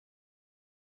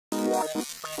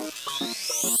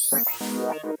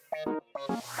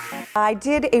I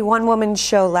did a one-woman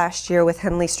show last year with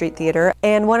Henley Street Theater,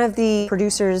 and one of the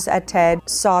producers at TED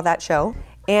saw that show,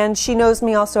 and she knows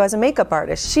me also as a makeup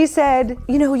artist. She said,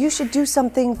 you know, you should do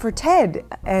something for TED.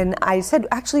 And I said,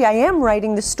 actually, I am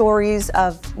writing the stories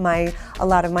of a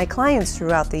lot of my clients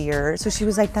throughout the year. So she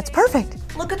was like, that's perfect.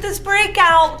 Look at this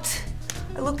breakout.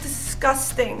 I look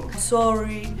disgusting.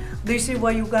 Sorry, this is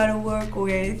what you gotta work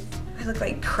with. I look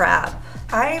like crap.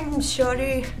 I'm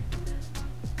sorry,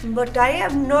 but I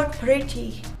am not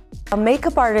pretty. A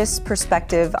makeup artist's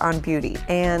perspective on beauty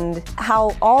and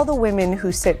how all the women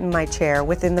who sit in my chair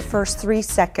within the first 3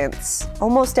 seconds,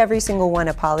 almost every single one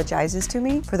apologizes to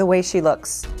me for the way she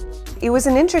looks. It was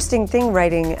an interesting thing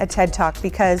writing a TED Talk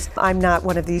because I'm not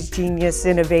one of these genius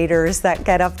innovators that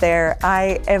get up there.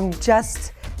 I am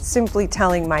just simply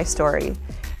telling my story.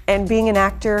 And being an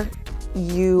actor,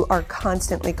 you are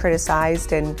constantly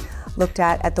criticized and looked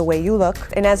at the way you look.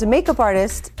 And as a makeup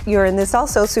artist, you're in this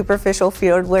also superficial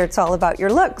field where it's all about your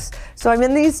looks. So I'm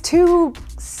in these two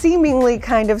seemingly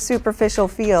kind of superficial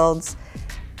fields,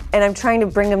 and I'm trying to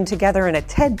bring them together in a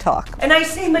TED Talk. And I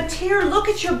say, Matir, look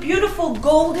at your beautiful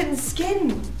golden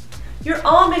skin, your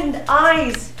almond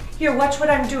eyes. Here, watch what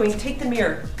I'm doing. Take the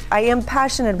mirror. I am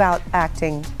passionate about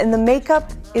acting, and the makeup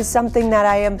is something that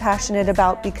I am passionate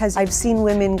about because I've seen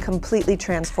women completely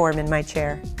transform in my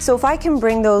chair. So if I can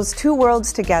bring those two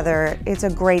worlds together, it's a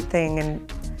great thing.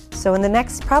 And so in the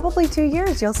next probably 2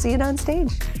 years, you'll see it on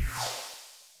stage.